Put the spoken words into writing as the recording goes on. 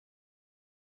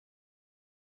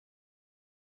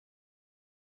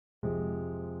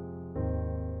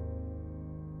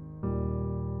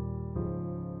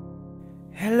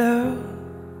Hello,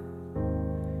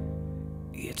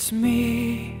 it's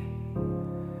me.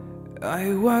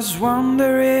 I was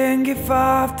wondering if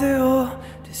after all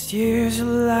these years you'd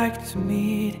like to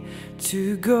meet,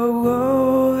 to go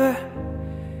over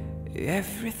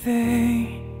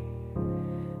everything.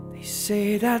 They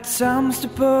say that time's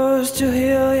supposed to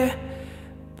heal you,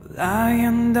 but I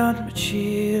am not much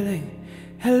healing.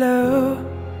 Hello,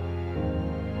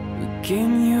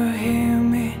 can you hear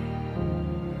me?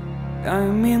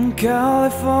 I'm in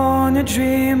California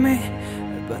dreaming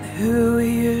about who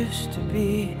we used to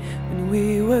be when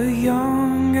we were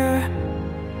younger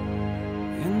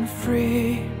and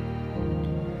free.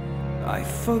 I've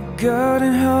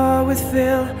forgotten how it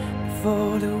felt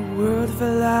before the world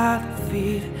fell at our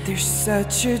feet. There's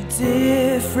such a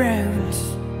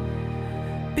difference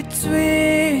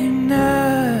between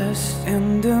us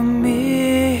and a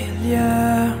million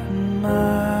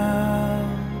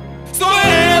miles. So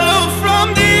hello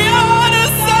from the other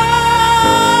side.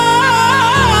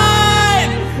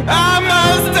 I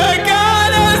must have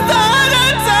got another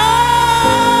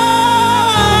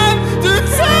time to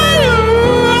tell you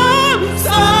I'm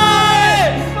sorry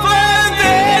for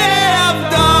everything I've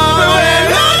done. But when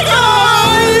I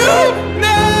call you,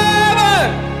 never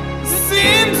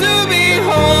seem to be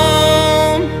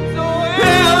home. So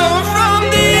hello from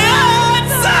the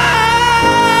outside.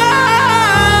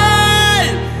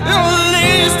 At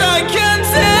least I can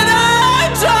say that I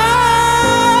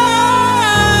tried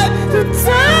to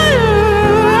tell you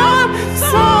I'm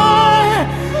sorry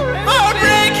for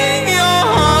breaking your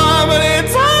heart, but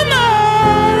it's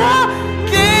not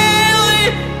really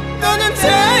doesn't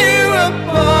tear you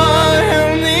apart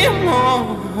anymore.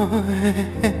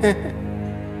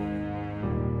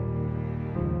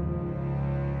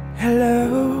 Hello,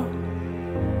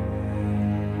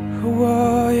 who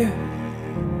are you?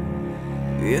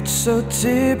 It's so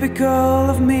typical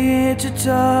of me to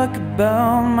talk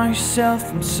about myself.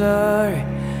 I'm sorry.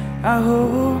 I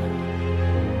hope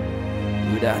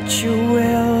that you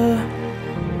will.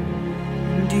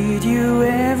 Did you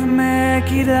ever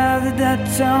make it out of that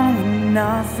town when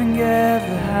nothing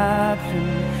ever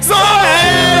happened? So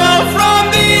hello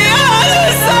from the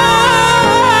other side.